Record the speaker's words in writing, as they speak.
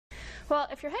Well,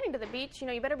 if you're heading to the beach,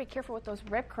 you better be careful with those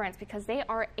rip currents because they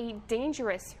are a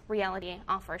dangerous reality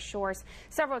off our shores.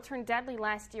 Several turned deadly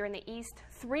last year in the east.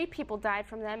 3 people died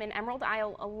from them in Emerald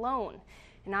Isle alone.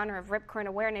 In honor of Rip Current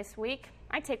Awareness Week,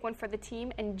 I take one for the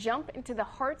team and jump into the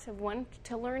heart of one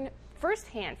to learn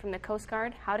firsthand from the Coast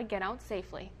Guard how to get out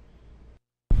safely.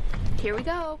 Here we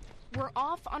go. We're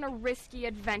off on a risky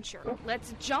adventure.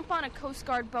 Let's jump on a Coast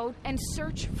Guard boat and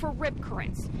search for rip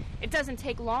currents. It doesn't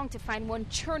take long to find one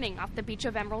churning off the beach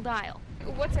of Emerald Isle.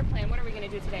 What's our plan? What are we going to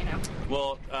do today now?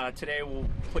 Well, today we'll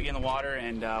put you in the water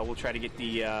and we'll try to get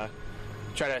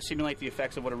try to simulate the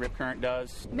effects of what a rip current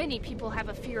does. Many people have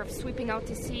a fear of sweeping out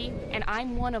to sea, and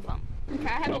I'm one of them. Okay,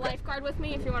 I have a lifeguard with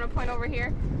me if you want to point over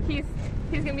here. He's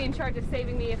going to be in charge of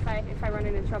saving me if I run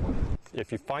into trouble.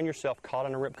 If you find yourself caught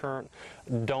in a rip current,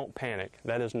 don't panic.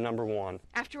 That is number one.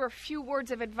 After a few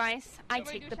words of advice, I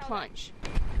take the plunge.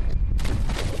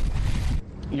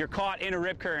 You're caught in a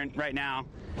rip current right now.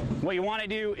 What you want to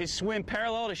do is swim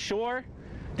parallel to shore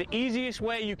the easiest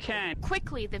way you can.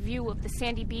 Quickly, the view of the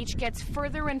sandy beach gets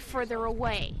further and further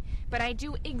away, but I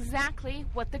do exactly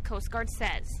what the Coast Guard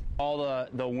says. All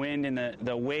the wind and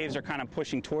the waves are kind of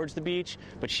pushing towards the beach,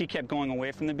 but she kept going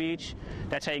away from the beach.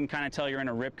 That's how you can kind of tell you're in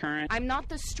a rip current. I'm not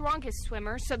the strongest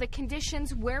swimmer, so the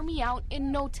conditions wear me out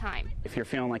in no time. If you're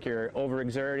feeling like you're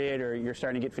overexerted or you're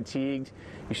starting to get fatigued,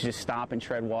 you should just stop and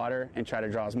tread water and try to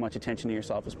draw as much attention to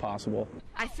yourself as possible.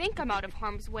 I think I'm out of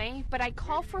harm's way, but I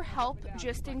call for help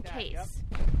just in case.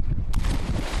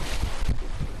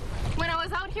 When I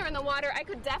was out here in the water, I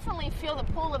could definitely feel the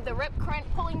pull of the rip current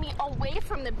pulling me away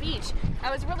from the beach. I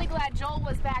was really glad Joel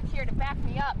was back here to back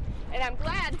me up, and I'm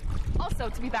glad also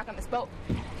to be back on this boat.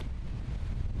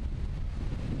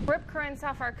 Rip currents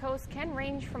off our coast can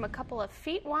range from a couple of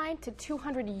feet wide to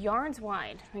 200 yards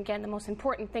wide. Again, the most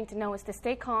important thing to know is to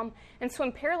stay calm and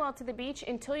swim parallel to the beach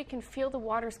until you can feel the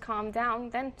waters calm down,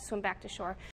 then swim back to shore.